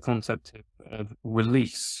talks about the concept of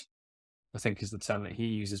release, I think is the term that he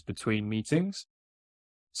uses between meetings.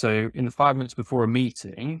 So in the 5 minutes before a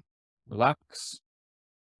meeting, relax,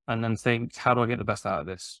 and then think, how do I get the best out of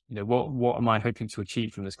this? What am I hoping to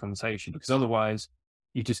achieve from this conversation? Because otherwise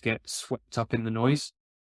you just get swept up in the noise.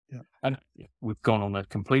 Yeah. And we've gone on a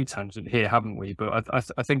complete tangent here, haven't we? But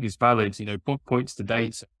I think it's valid, points to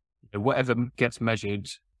data, whatever gets measured,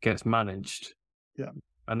 gets managed. Yeah.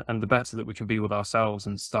 And the better that we can be with ourselves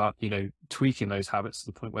and start, tweaking those habits to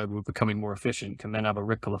the point where we're becoming more efficient can then have a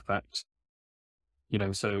ripple effect.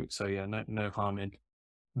 So yeah, no harm in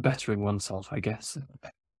bettering oneself, I guess.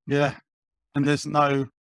 Yeah. And there's no,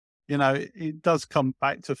 it does come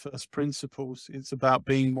back to first principles. It's about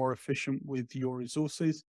being more efficient with your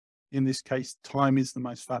resources. In this case, time is the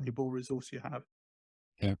most valuable resource you have.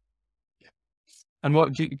 Yeah.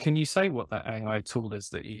 And can you say what that AI tool is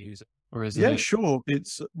that you use? Or is Yeah, it? sure.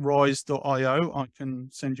 It's rise.io. I can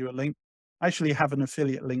send you a link. I actually have an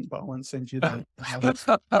affiliate link, but I won't send you that.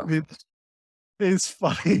 It's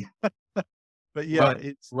funny. But yeah, Right.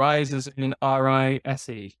 it's Rise is in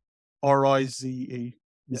RISE. RIZE.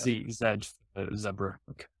 Yeah. Z zebra.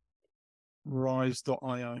 Okay.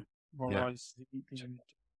 Rise.io. Yeah. RIZE.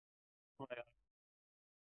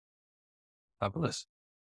 Fabulous.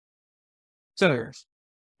 So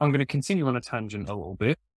I'm going to continue on a tangent a little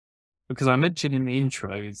bit because I mentioned in the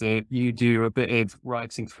intro that you do a bit of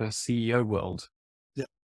writing for CEO World. Yeah.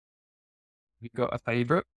 You got a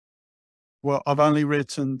favorite? Well, I've only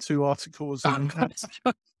written 2 articles and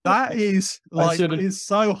that is it's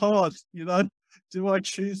so hard, do I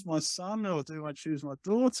choose my son or do I choose my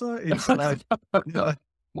daughter? It's like,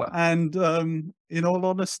 Well, and in all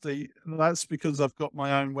honesty, that's because I've got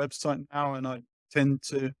my own website now, and I tend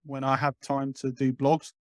to, when I have time to do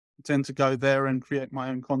blogs, I tend to go there and create my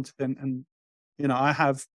own content. And, I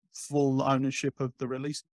have full ownership of the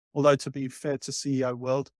release. Although to be fair to CEO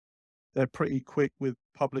World, they're pretty quick with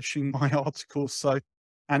publishing my articles. So,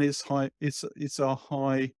 and it's a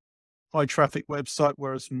high traffic website,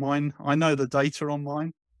 whereas mine, I know the data on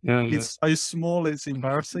mine. yeah. It's so small, it's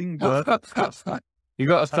embarrassing, but you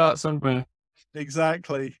got to start somewhere.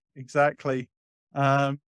 Exactly.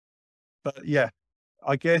 But yeah,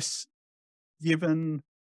 I guess given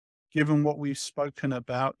what we've spoken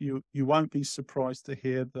about, you won't be surprised to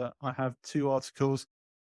hear that I have 2 articles.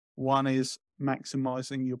 One is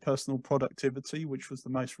maximizing your personal productivity, which was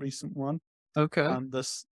the most recent one. Okay. And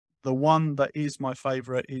the one that is my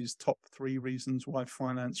favorite is top 3 reasons why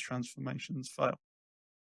finance transformations fail.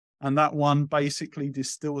 And that one basically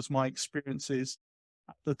distills my experiences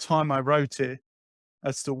at the time I wrote it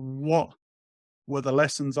as to what were the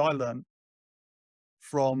lessons I learned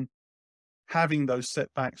from having those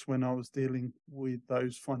setbacks when I was dealing with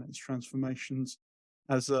those finance transformations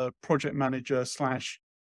as a project manager /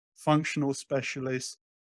 functional specialist,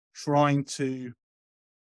 trying to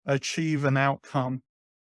achieve an outcome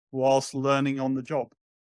whilst learning on the job.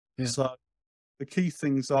 Yeah. So the key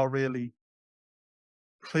things are really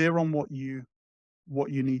clear on what you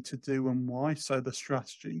need to do and why. So the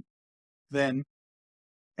strategy. then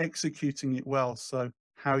executing it well. So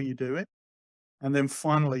how you do it. And then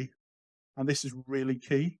finally, and this is really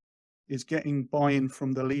key, is getting buy-in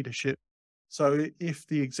from the leadership. So if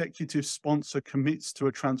the executive sponsor commits to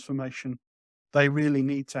a transformation, they really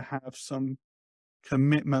need to have some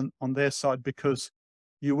commitment on their side, because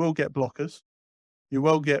you will get blockers, you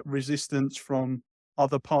will get resistance from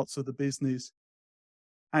other parts of the business,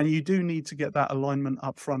 and you do need to get that alignment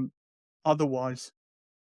up front. Otherwise,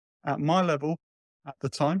 at my level at the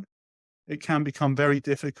time, it can become very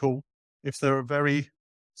difficult if there are very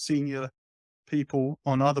senior people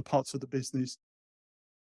on other parts of the business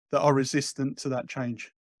that are resistant to that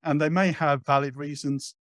change. And they may have valid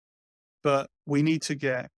reasons, but we need to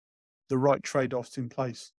get the right trade-offs in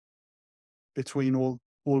place between all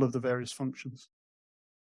of the various functions.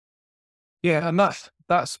 Yeah, and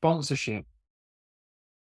that sponsorship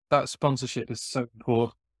is so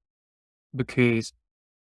important, because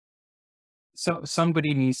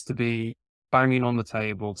somebody needs to be banging on the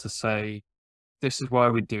table to say, this is why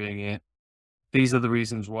we're doing it. These are the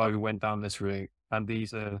reasons why we went down this route, and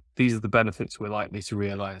these are the benefits we're likely to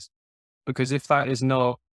realize. Because if that is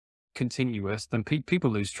not continuous, then people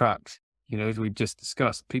lose track. As we've just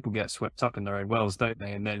discussed, people get swept up in their own wells, don't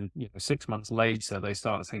they? And then 6 months later, they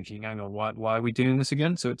start thinking, "Hang on, why are we doing this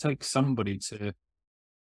again?" So it takes somebody to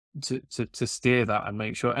steer that and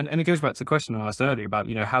make sure. And it goes back to the question I asked earlier about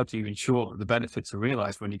how do you ensure that the benefits are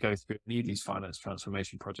realized when you go through any of these finance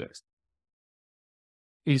transformation projects.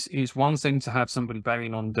 Is one thing to have somebody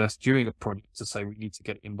banging on desk during a project to say we need to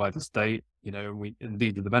get it in by this date, and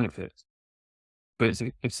these are the benefits. But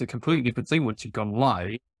it's a completely different thing once you've gone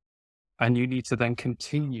live, and you need to then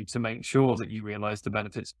continue to make sure that you realize the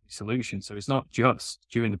benefits of the solution. So it's not just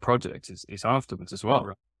during the project, it's afterwards as well,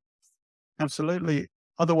 right? Absolutely.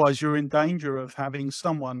 Otherwise, you're in danger of having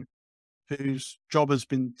someone whose job has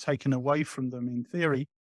been taken away from them in theory,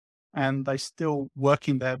 and they're still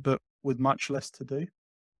working there, but with much less to do.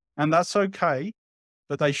 And that's okay,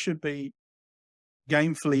 but they should be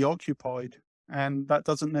gainfully occupied. And that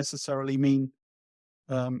doesn't necessarily mean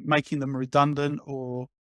making them redundant or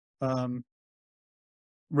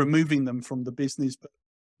removing them from the business, but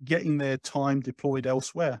getting their time deployed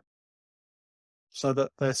elsewhere so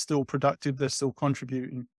that they're still productive, they're still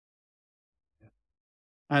contributing. Yeah.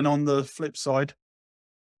 And on the flip side,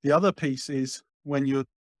 the other piece is when you're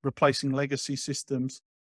replacing legacy systems,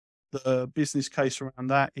 the business case around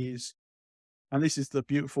that is, and this is the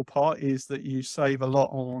beautiful part, is that you save a lot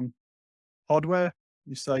on hardware,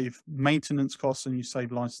 you save maintenance costs, and you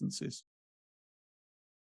save licenses.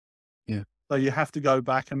 Yeah. So you have to go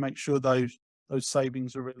back and make sure those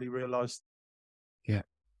savings are really realized. Yeah.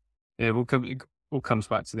 Yeah. It all comes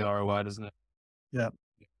back to the ROI, doesn't it? Yeah.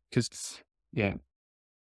 Because, yeah.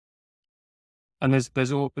 And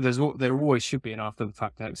there always should be an after the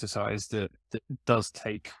fact exercise that does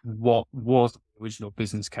take what was the original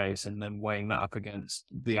business case and then weighing that up against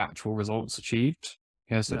the actual results achieved.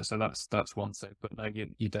 Yeah. So that's one thing, but no,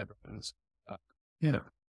 you dead right. Yeah.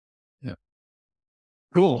 Yeah.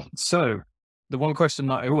 Cool. So the one question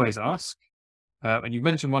that I always ask, and you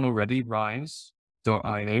mentioned one already,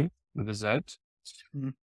 rise.io with a Z,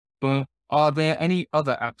 but are there any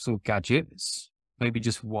other apps or gadgets, maybe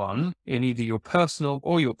just one, in either your personal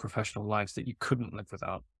or your professional lives that you couldn't live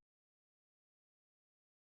without?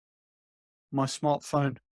 My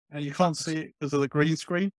smartphone, and you can't see it because of the green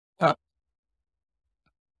screen.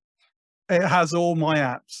 It has all my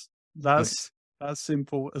apps. That's as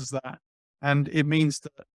simple as that. And it means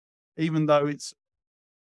that even though it's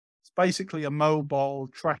basically a mobile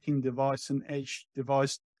tracking device, an edge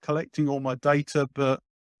device collecting all my data, but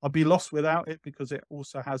I'd be lost without it because it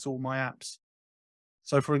also has all my apps.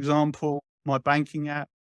 So for example, my banking app,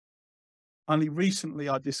 only recently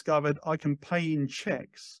I discovered I can pay in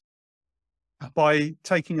checks by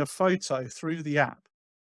taking a photo through the app.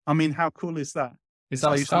 I mean, how cool is that? Is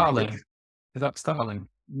that Starling? Is that Starling?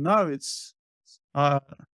 No, it's a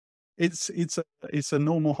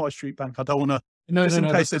normal high street bank. I don't want to. No, just no,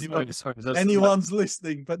 in no. case anyone's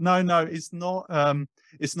listening, but no, it's not a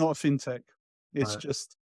fintech. It's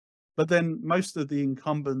just. But then most of the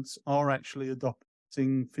incumbents are actually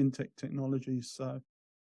adopting fintech technologies. So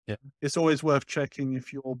yeah, it's always worth checking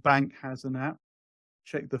if your bank has an app.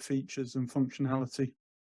 Check the features and functionality.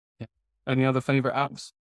 Yeah. Any other favorite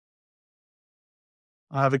apps?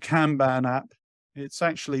 I have a Kanban app. It's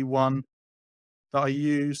actually one that I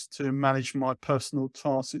use to manage my personal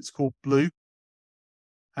tasks. It's called Blue,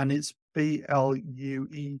 and it's BLUE.cc.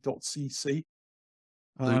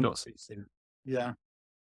 Blue.cc. Yeah.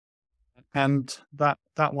 And that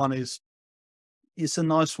one it's a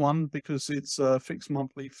nice one because it's a fixed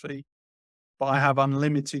monthly fee. but I have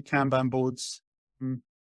unlimited Kanban boards.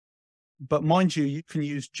 But mind you, you can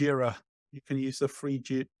use Jira. You can use the free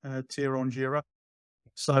tier on Jira.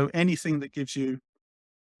 So anything that gives you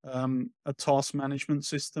a task management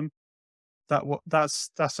system,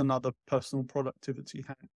 that's another personal productivity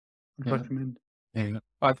hack I'd recommend. Yeah.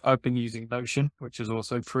 I've been using Notion, which is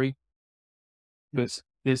also free, but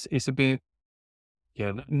it's a bit,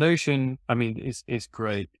 Notion. I mean, it's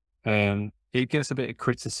great. It gets a bit of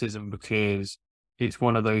criticism because it's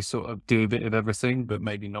one of those sort of do a bit of everything, but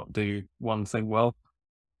maybe not do one thing well.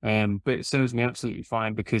 But it serves me absolutely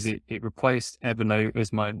fine because it replaced Evernote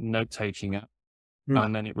as my note-taking app,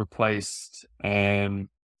 and then it replaced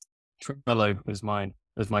Trello as my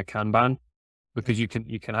Kanban, because you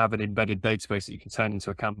can have an embedded database that you can turn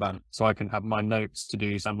into a Kanban. So I can have my notes to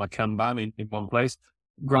do and my Kanban in one place.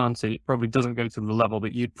 Granted, it probably doesn't go to the level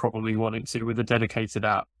that you'd probably want it to with a dedicated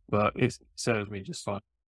app, but it serves me just fine.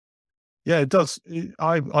 Yeah, it does.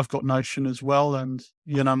 I've got Notion as well, and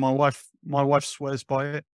my wife swears by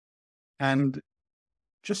it. And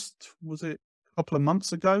was it a couple of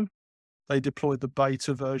months ago, they deployed the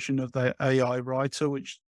beta version of their AI writer,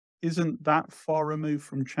 which isn't that far removed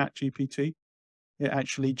from ChatGPT. It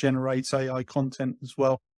actually generates AI content as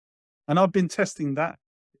well, and I've been testing that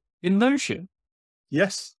in Notion.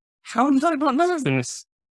 Yes. How did I not know this?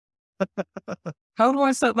 How do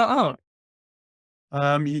I set that up?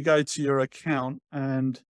 You go to your account,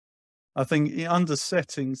 and I think under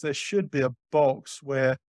settings, there should be a box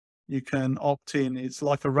where you can opt in. It's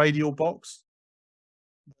like a radial box.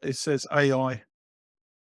 It says AI.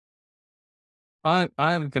 I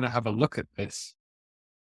am going to have a look at this.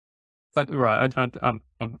 But right, I'm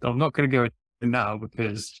not going to go now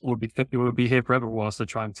because we'll be here forever whilst I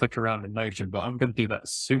try and click around in Notion. But I'm going to do that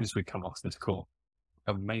as soon as we come off this call.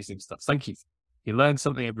 Amazing stuff. Thank you. You learn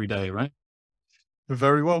something every day, right? You're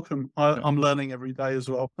very welcome. I'm learning every day as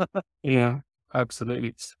well. Yeah,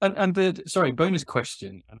 absolutely. And sorry, bonus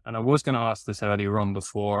question. And I was going to ask this earlier on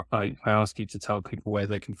before I ask you to tell people where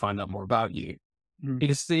they can find out more about you.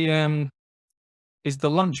 Is the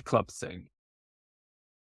lunch club thing.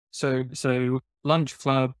 So lunch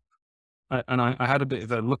club, and I had a bit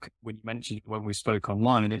of a look when you mentioned when we spoke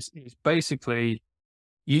online, and it's basically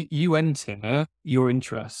you enter your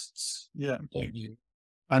interests, don't you?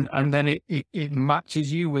 And then it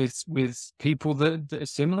matches you with people that are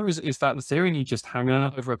similar. Is that the theory? And you just hang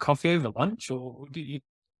out over a coffee over lunch, or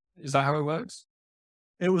is that how it works?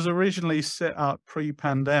 It was originally set up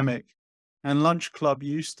pre-pandemic, and Lunch Club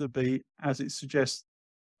used to be, as it suggests,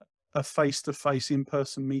 a face-to-face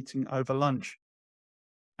in-person meeting over lunch.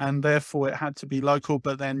 And therefore it had to be local,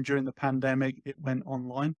 but then during the pandemic, it went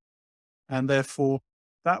online. And therefore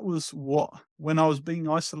that was when I was being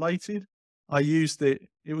isolated, I used it.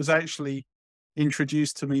 It was actually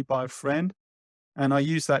introduced to me by a friend, and I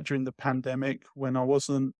used that during the pandemic when I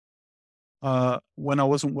wasn't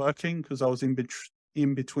working because I was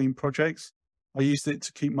in between projects. I used it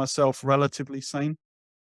to keep myself relatively sane.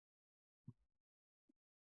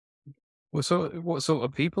 What sort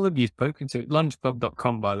of people have you spoken to?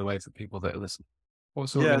 Lunchclub.com, by the way, for people that are listening. What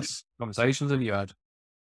sort of conversations have you had?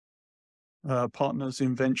 Partners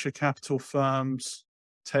in venture capital firms,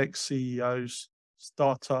 tech CEOs,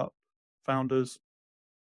 startup founders,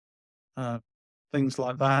 things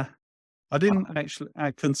like that. I didn't actually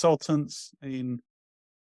add consultants in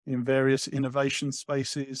various innovation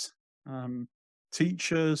spaces,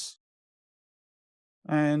 teachers,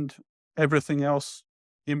 and everything else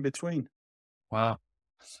in between. Wow.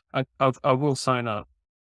 I will sign up,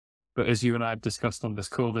 but as you and I have discussed on this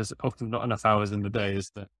call, there's often not enough hours in the day, is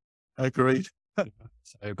there? Agreed.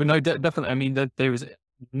 So, but no, definitely. I mean, there is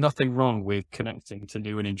nothing wrong with connecting to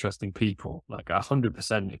new and interesting people. Like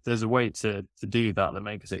 100%. If there's a way to do that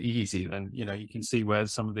makes it easy, then you can see where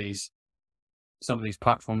some of these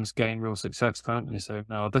platforms gain real success, can't you? So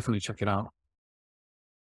no, I'll definitely check it out.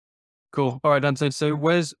 Cool. All right, Dante. So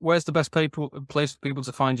where's the best place for people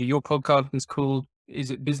to find you? Your podcast is called,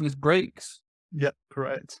 is it Business Breaks? Yep,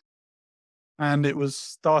 correct. And it was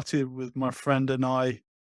started with my friend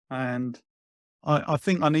and I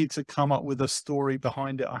think I need to come up with a story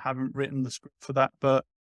behind it. I haven't written the script for that, but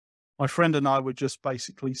my friend and I were just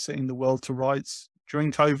basically setting the world to rights.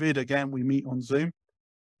 During COVID, again, we meet on Zoom,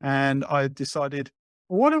 and I decided,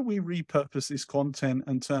 well, why don't we repurpose this content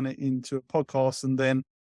and turn it into a podcast? And then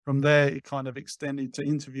from there, it kind of extended to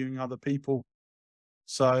interviewing other people.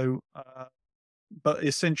 So, but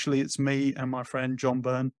essentially it's me and my friend John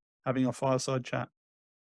Byrne having a fireside chat.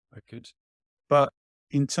 Very good. But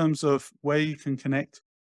in terms of where you can connect,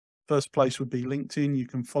 first place would be LinkedIn. You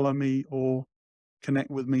can follow me or connect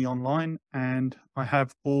with me online. And I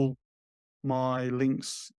have all my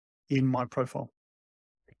links in my profile.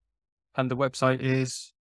 And the website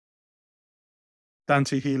is?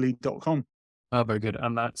 DanteHealy.com. Oh, very good.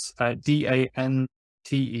 And that's DanteHealy.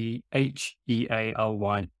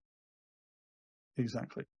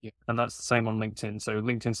 Exactly. Yeah. And that's the same on LinkedIn. So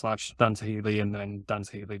LinkedIn/Dante Healy and then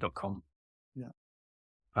DanteHealy.com. Yeah.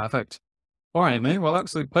 Perfect. All right, mate. Well,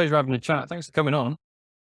 absolute pleasure having a chat. Thanks for coming on.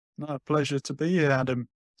 No, pleasure to be here, Adam.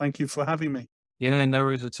 Thank you for having me. Yeah, no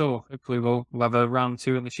worries at all. Hopefully we'll have a round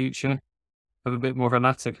 2 in the future. Have a bit more of a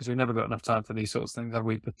natter because we've never got enough time for these sorts of things, have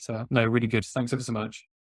we? But no, really good. Thanks ever so much.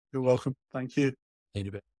 You're welcome. Thank you. Need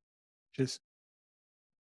a bit. Cheers.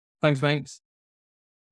 Thanks, mates.